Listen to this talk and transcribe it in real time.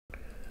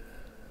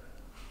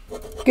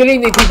Good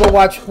evening, people.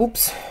 Watch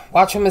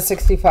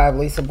 65,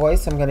 Lisa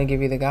Boyce. I'm going to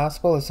give you the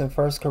gospel. It's in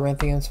 1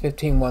 Corinthians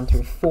 15, 1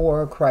 through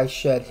 4. Christ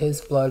shed his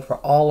blood for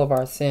all of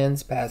our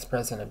sins, past,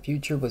 present, and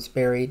future, was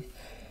buried,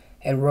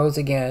 and rose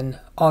again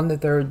on the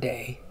third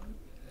day.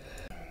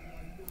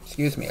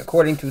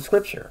 According to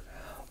Scripture.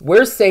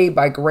 We're saved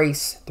by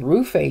grace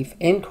through faith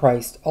in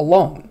Christ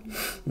alone,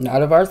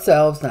 not of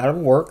ourselves, not of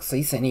works,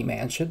 lest any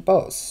man should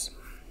boast.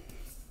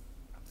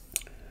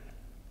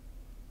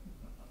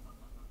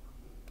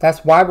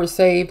 That's why we're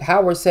saved,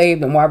 how we're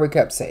saved, and why we're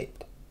kept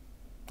saved.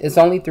 It's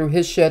only through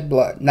his shed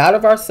blood, not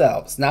of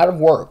ourselves, not of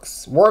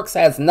works. Works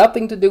has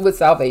nothing to do with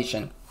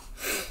salvation.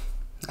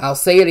 I'll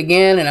say it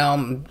again, and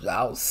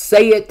I'll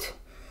say it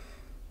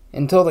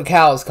until the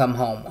cows come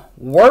home.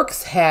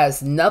 Works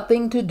has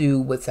nothing to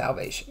do with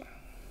salvation.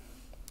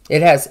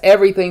 It has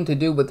everything to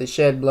do with the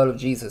shed blood of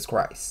Jesus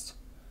Christ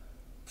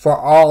for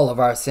all of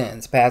our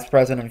sins, past,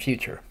 present, and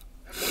future.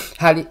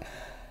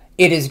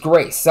 It is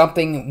grace,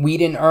 something we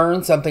didn't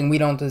earn, something we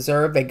don't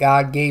deserve, that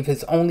God gave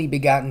his only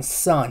begotten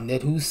Son,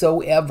 that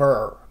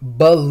whosoever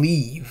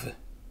believe,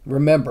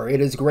 remember, it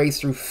is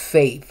grace through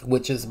faith,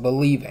 which is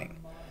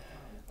believing.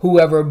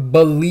 Whoever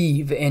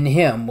believe in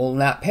him will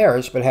not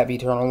perish, but have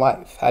eternal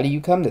life. How do you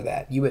come to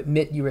that? You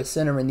admit you're a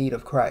sinner in need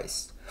of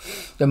Christ.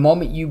 The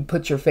moment you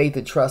put your faith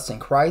and trust in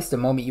Christ, the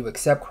moment you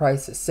accept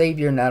Christ as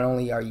Savior, not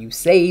only are you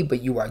saved,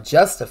 but you are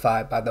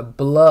justified by the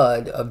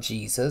blood of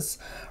Jesus,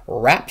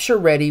 rapture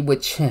ready,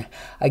 which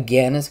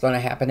again is going to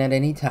happen at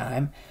any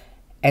time,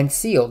 and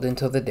sealed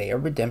until the day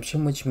of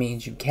redemption, which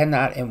means you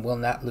cannot and will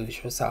not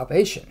lose your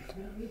salvation.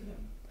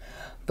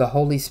 The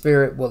Holy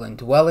Spirit will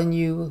indwell in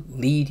you,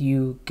 lead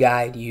you,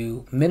 guide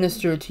you,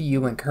 minister to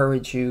you,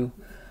 encourage you,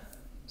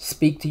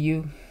 speak to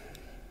you,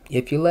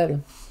 if you let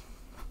him.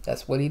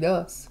 That's what he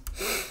does.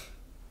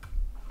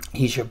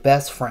 He's your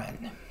best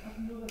friend.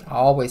 I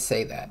always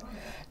say that.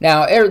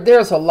 Now,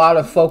 there's a lot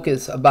of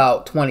focus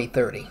about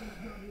 2030.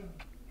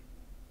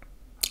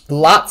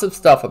 Lots of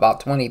stuff about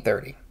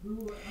 2030.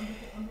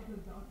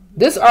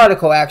 This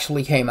article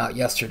actually came out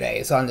yesterday.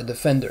 It's on the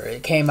Defender.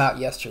 It came out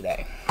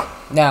yesterday.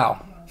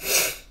 Now,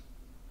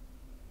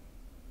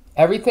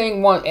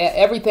 everything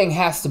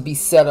has to be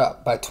set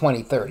up by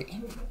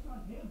 2030.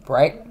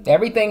 Right?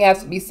 Everything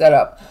has to be set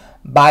up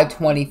by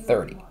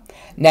 2030.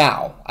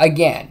 Now,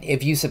 again,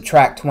 if you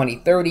subtract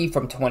 2030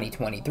 from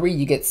 2023,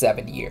 you get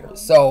 7 years.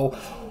 So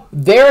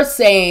they're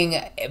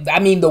saying,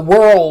 the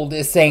world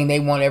is saying they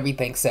want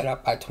everything set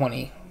up by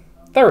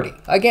 2030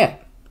 again.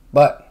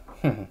 But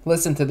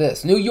listen to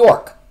this. New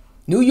York.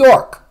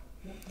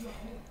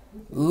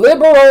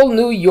 Liberal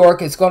New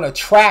York is going to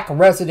track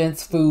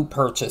residents' food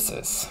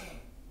purchases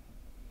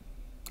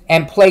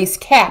and place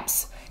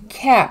caps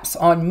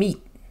on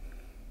meat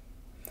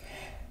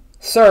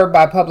served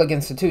by public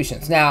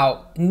institutions.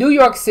 Now, New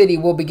York City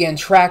will begin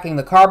tracking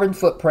the carbon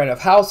footprint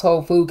of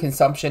household food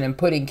consumption and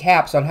putting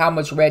caps on how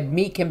much red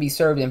meat can be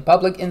served in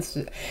public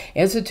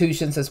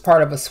institutions as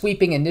part of a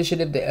sweeping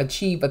initiative to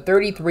achieve a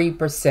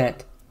 33%.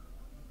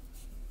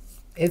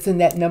 Isn't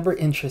that number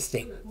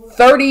interesting?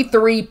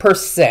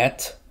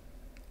 33%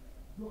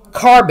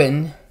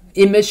 carbon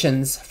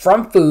emissions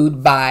from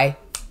food by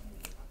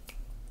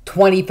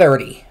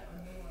 2030.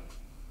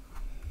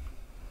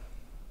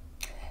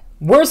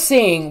 We're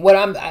seeing what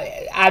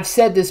I've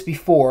said this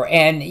before,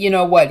 and you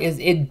know what?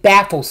 It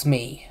baffles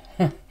me.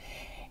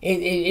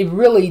 It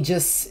really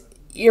just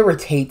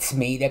irritates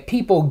me that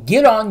people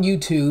get on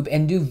YouTube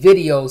and do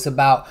videos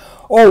about,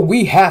 oh,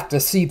 we have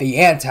to see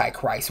the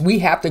Antichrist. We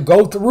have to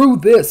go through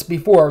this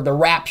before the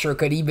rapture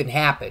could even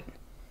happen.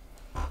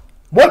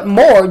 What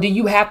more do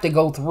you have to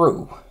go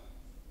through?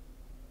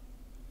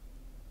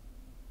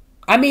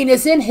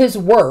 It's in his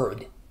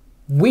word.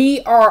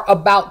 We are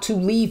about to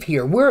leave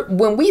here.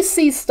 When we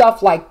see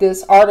stuff like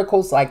this,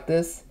 articles like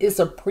this, it's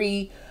a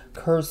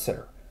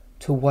precursor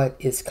to what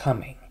is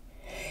coming.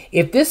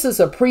 If this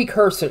is a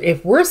precursor,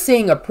 if we're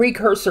seeing a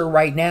precursor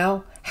right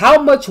now,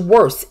 how much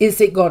worse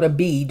is it going to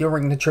be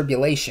during the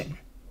tribulation?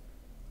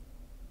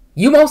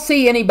 You won't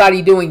see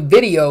anybody doing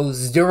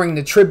videos during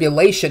the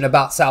tribulation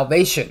about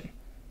salvation.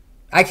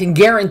 I can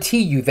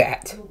guarantee you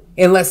that,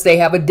 unless they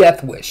have a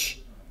death wish.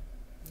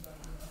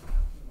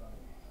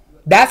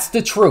 That's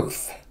the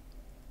truth.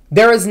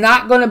 There is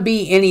not going to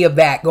be any of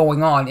that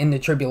going on in the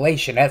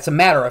tribulation. As a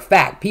matter of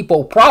fact,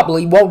 people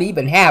probably won't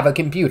even have a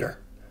computer.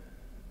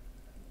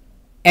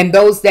 And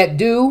those that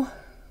do,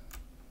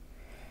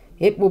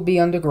 it will be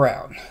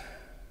underground.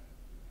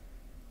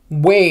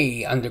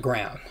 Way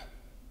underground.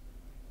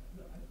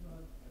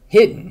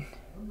 Hidden.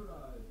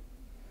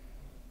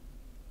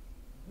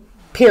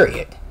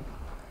 Period.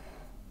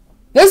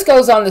 This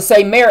goes on to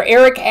say Mayor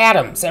Eric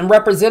Adams and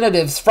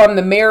representatives from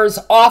the Mayor's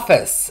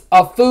Office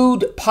of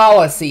Food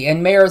Policy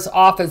and Mayor's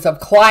Office of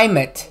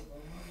Climate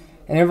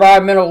and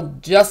Environmental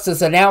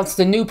Justice announced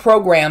the new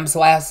programs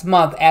last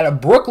month at a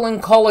Brooklyn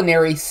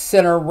Culinary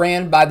Center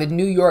ran by the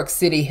New York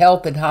City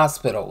Health and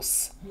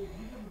Hospitals.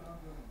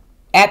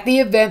 At the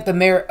event, the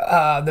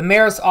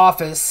mayor's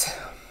office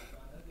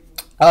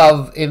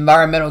of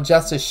Environmental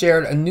Justice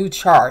shared a new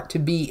chart to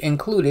be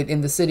included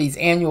in the city's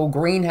annual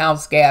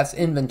greenhouse gas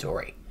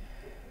inventory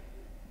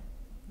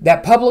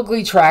that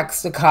publicly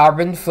tracks the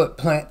carbon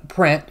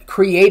footprint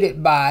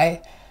created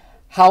by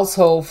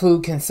household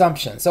food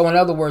consumption. So in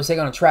other words, they're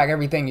going to track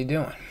everything you're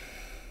doing,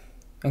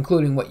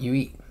 including what you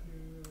eat.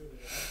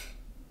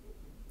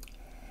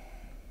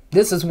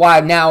 This is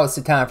why now is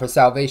the time for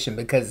salvation,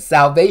 because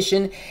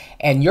salvation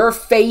and your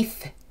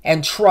faith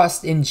and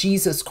trust in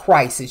Jesus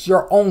Christ is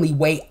your only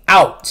way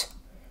out.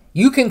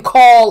 You can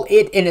call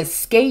it an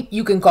escape.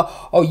 You can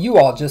call, oh, you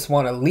all just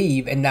want to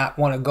leave and not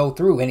want to go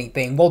through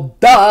anything. Well,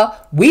 duh,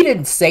 we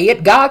didn't say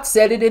it. God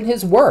said it in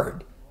his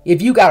word.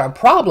 If you got a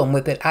problem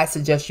with it, I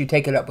suggest you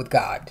take it up with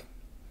God,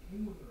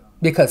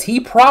 because he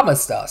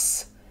promised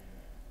us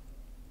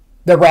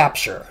the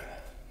rapture.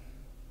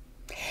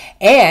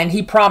 And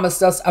he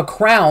promised us a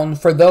crown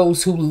for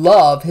those who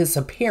love his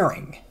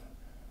appearing.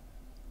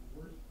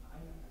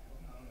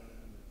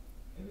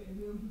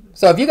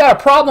 So if you got a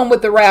problem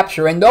with the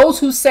rapture, and those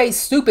who say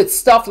stupid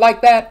stuff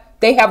like that,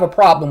 they have a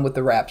problem with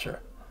the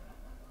rapture.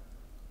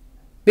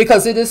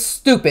 Because it is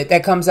stupid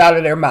that comes out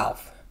of their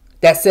mouth.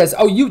 That says,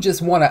 oh, you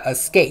just want to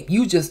escape.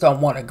 You just don't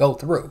want to go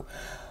through.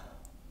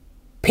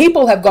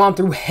 People have gone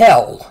through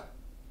hell.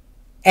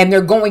 And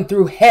they're going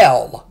through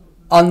hell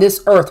on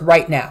this earth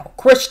right now.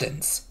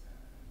 Christians.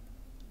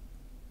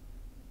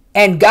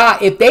 And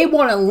God, if they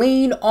want to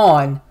lean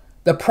on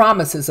the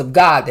promises of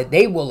God that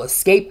they will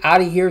escape out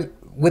of here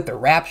with the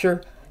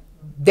rapture,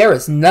 there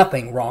is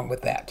nothing wrong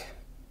with that.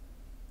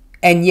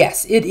 And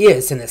yes, it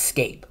is an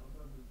escape.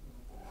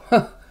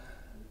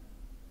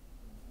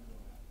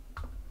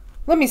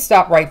 Let me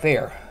stop right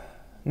there.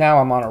 Now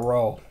I'm on a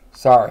roll.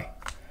 Sorry.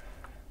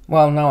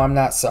 Well, no, I'm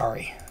not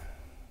sorry.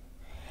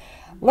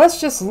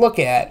 Let's just look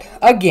at,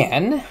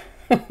 again,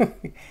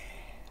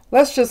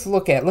 let's just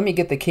look at, let me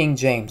get the King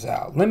James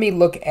out. Let me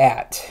look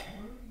at,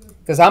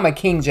 because I'm a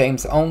King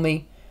James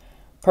only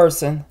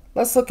person.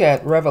 Let's look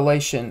at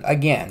Revelation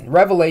again.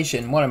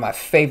 Revelation, one of my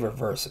favorite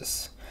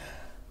verses.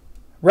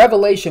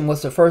 Revelation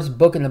was the first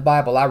book in the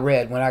Bible I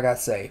read when I got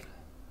saved.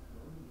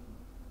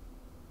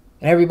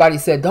 And everybody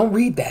said, don't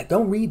read that,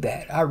 don't read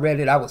that. I read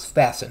it, I was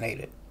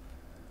fascinated.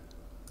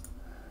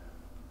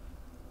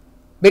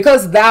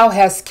 Because thou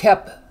hast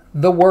kept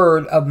the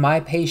word of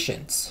my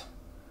patience,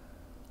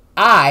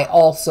 I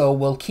also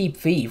will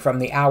keep thee from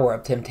the hour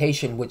of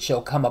temptation which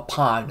shall come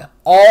upon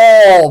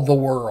all the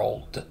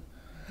world.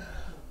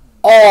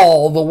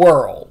 All the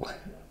world,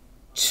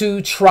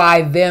 to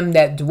try them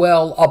that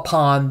dwell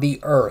upon the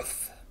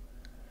earth.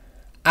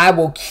 I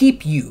will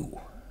keep you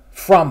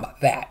from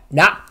that.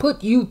 Not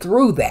put you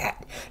through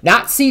that.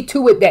 Not see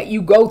to it that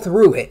you go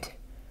through it.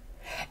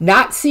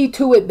 Not see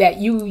to it that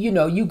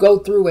you go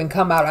through and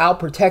come out. I'll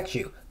protect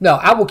you. No,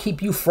 I will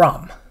keep you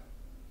from.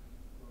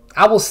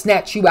 I will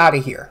snatch you out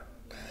of here.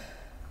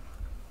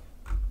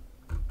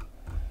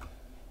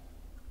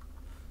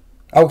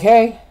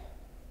 Okay?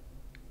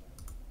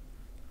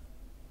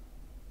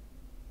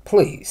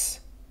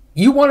 Please.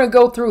 You want to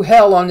go through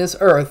hell on this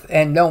earth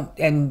and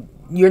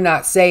you're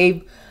not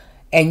saved,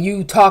 and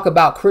you talk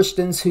about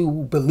Christians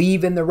who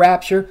believe in the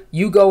rapture,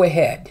 you go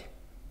ahead.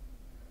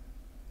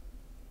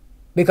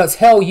 Because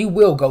hell you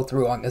will go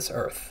through on this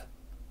earth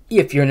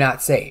if you're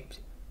not saved.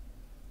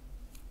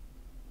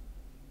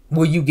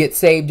 Will you get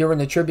saved during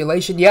the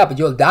tribulation? Yeah, but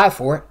you'll die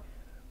for it.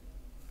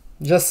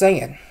 Just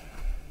saying.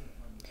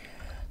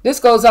 This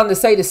goes on to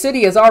say the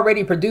city has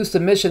already produced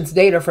emissions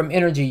data from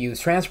energy use,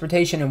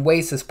 transportation, and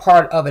waste as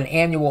part of an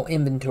annual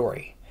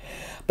inventory.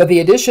 But the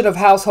addition of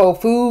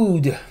household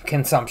food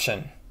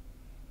consumption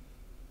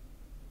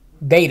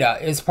data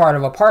is part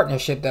of a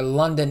partnership that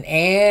London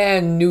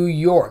and New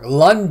York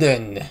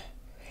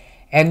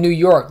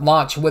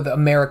launched with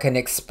American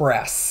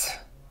Express,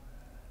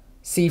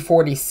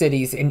 C40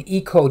 Cities, and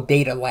Eco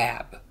Data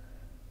Lab.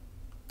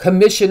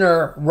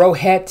 Commissioner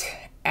Rohit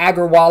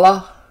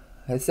Aggarwala,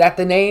 is that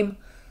the name?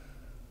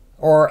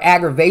 Or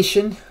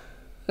aggravation,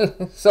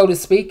 so to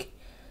speak,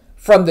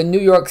 from the New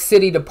York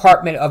City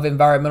Department of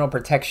Environmental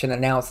Protection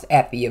announced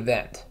at the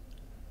event.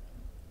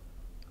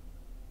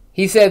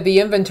 He said the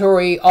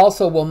inventory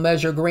also will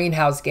measure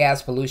greenhouse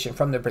gas pollution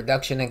from the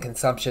production and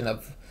consumption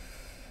of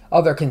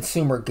other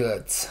consumer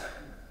goods,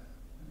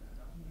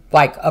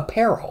 like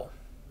apparel.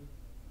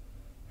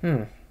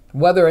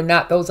 Whether or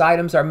not those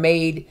items are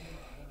made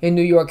in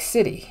New York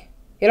City.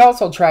 It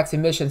also tracks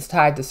emissions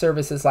tied to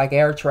services like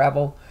air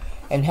travel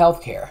and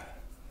healthcare.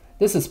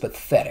 This is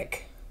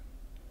pathetic.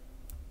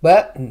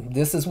 But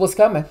this is what's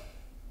coming.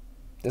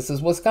 This is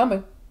what's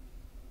coming.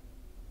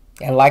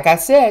 And like I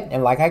said,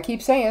 and like I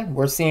keep saying,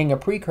 we're seeing a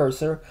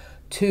precursor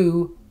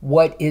to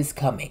what is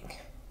coming.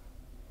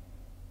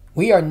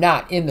 We are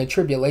not in the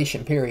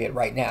tribulation period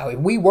right now. If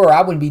we were,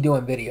 I wouldn't be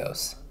doing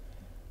videos.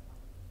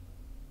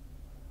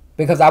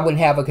 Because I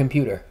wouldn't have a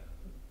computer.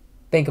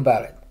 Think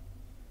about it.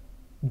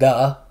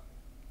 Duh.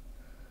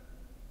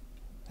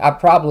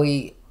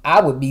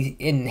 I would be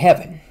in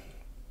heaven.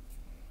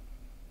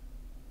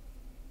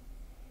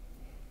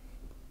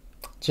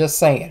 Just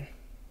saying.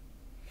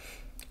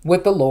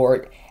 With the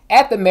Lord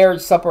at the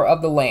marriage supper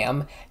of the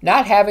Lamb,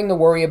 not having to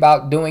worry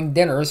about doing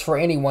dinners for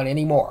anyone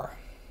anymore.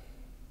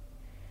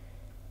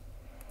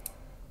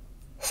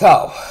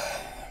 So,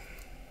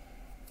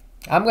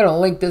 I'm going to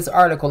link this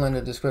article in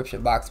the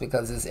description box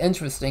because it's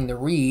interesting to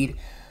read.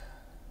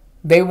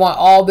 They want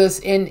all this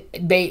in.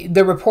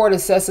 The report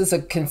assesses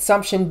a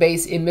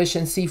consumption-based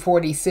emission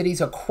C40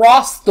 cities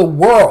across the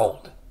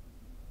world.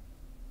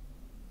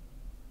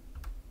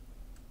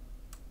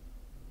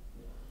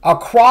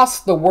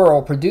 Across the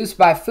world, produced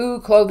by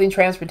food, clothing,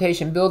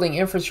 transportation, building,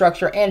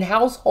 infrastructure, and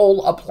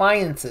household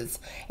appliances,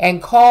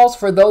 and calls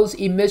for those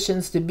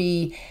emissions to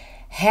be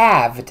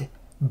halved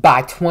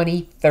by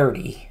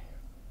 2030.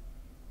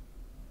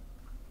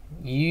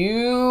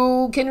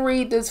 You can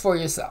read this for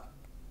yourself.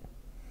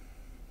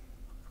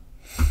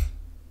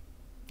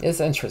 It's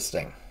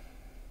interesting.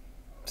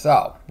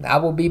 So, I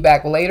will be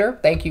back later.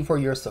 Thank you for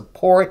your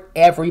support.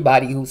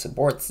 Everybody who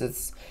supports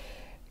this.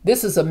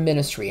 This is a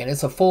ministry, and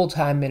it's a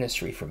full-time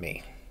ministry for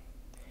me.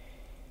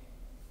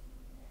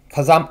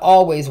 Because I'm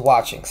always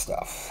watching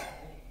stuff.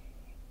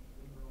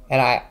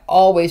 And I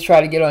always try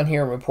to get on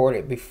here and report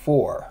it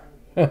before.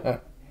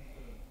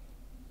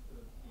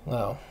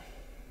 Well,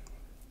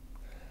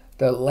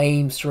 the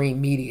lamestream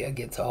media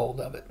gets a hold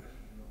of it.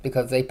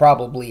 Because they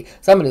probably,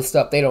 some of this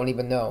stuff they don't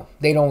even know.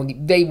 They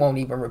won't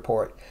even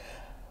report.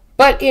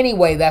 But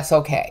anyway, that's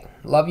okay.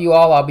 Love you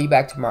all. I'll be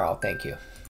back tomorrow. Thank you.